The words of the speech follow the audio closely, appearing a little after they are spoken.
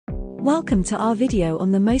Welcome to our video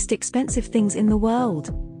on the most expensive things in the world.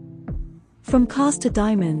 From cars to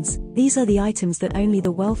diamonds, these are the items that only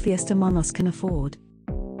the wealthiest among us can afford.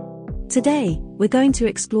 Today, we're going to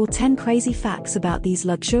explore 10 crazy facts about these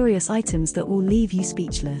luxurious items that will leave you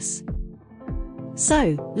speechless.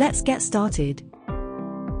 So, let's get started.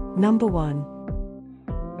 Number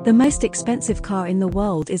 1. The most expensive car in the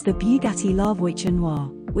world is the Bugatti La Voiture Noire,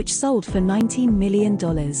 which sold for $19 million.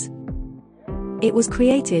 It was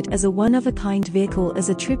created as a one-of-a-kind vehicle as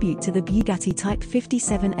a tribute to the Bugatti Type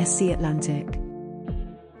 57 SC Atlantic.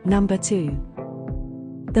 Number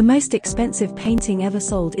 2. The most expensive painting ever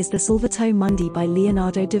sold is the Salvator Mundi by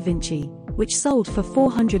Leonardo da Vinci, which sold for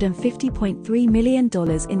 $450.3 million in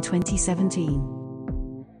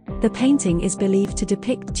 2017. The painting is believed to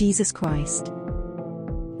depict Jesus Christ.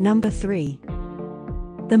 Number 3.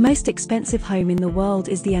 The most expensive home in the world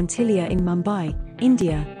is the Antilia in Mumbai,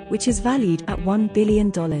 India, which is valued at $1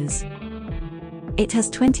 billion. It has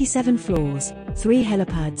 27 floors, 3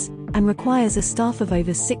 helipads, and requires a staff of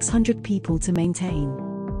over 600 people to maintain.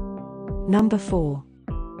 Number 4.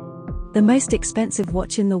 The most expensive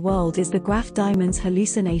watch in the world is the Graf Diamonds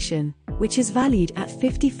Hallucination, which is valued at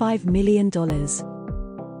 $55 million.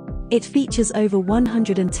 It features over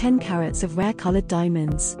 110 carats of rare-colored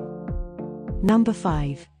diamonds. Number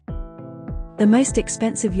 5. The most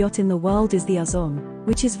expensive yacht in the world is the Azzam,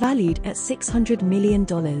 which is valued at $600 million.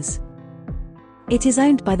 It is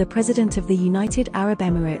owned by the President of the United Arab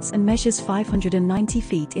Emirates and measures 590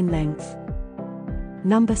 feet in length.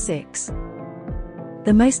 Number 6.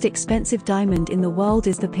 The most expensive diamond in the world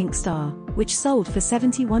is the Pink Star, which sold for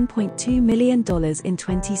 $71.2 million in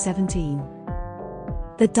 2017.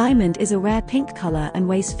 The diamond is a rare pink color and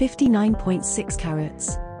weighs 59.6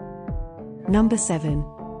 carats. Number 7.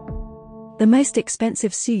 The most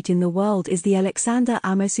expensive suit in the world is the Alexander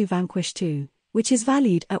Amosu Vanquish II, which is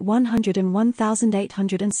valued at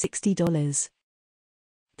 $101,860.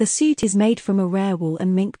 The suit is made from a rare wool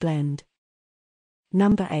and mink blend.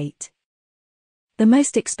 Number 8. The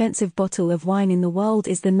most expensive bottle of wine in the world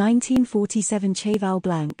is the 1947 Cheval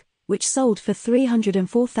Blanc, which sold for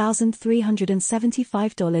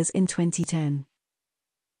 $304,375 in 2010.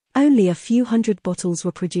 Only a few hundred bottles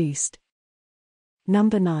were produced.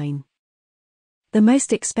 Number 9. The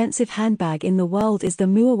most expensive handbag in the world is the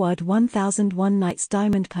Muawad 1001 Nights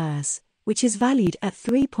Diamond Purse, which is valued at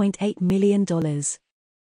 $3.8 million.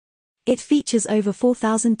 It features over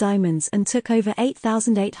 4,000 diamonds and took over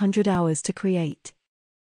 8,800 hours to create.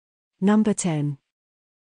 Number 10.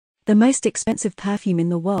 The most expensive perfume in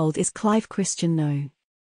the world is Clive Christian No.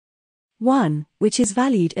 1, which is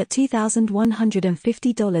valued at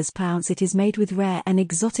 $2,150 per ounce. It is made with rare and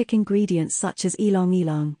exotic ingredients such as ylang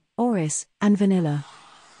ylang, orris, and vanilla.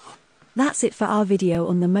 That's it for our video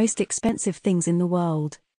on the most expensive things in the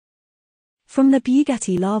world. From the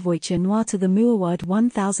Bugatti La Voiture Noire to the Muawad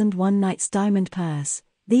 1001 Nights Diamond Purse,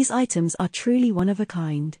 these items are truly one of a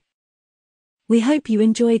kind. We hope you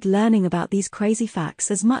enjoyed learning about these crazy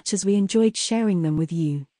facts as much as we enjoyed sharing them with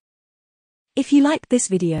you. If you liked this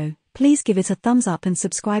video, please give it a thumbs up and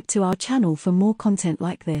subscribe to our channel for more content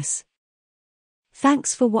like this.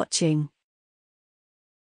 Thanks for watching.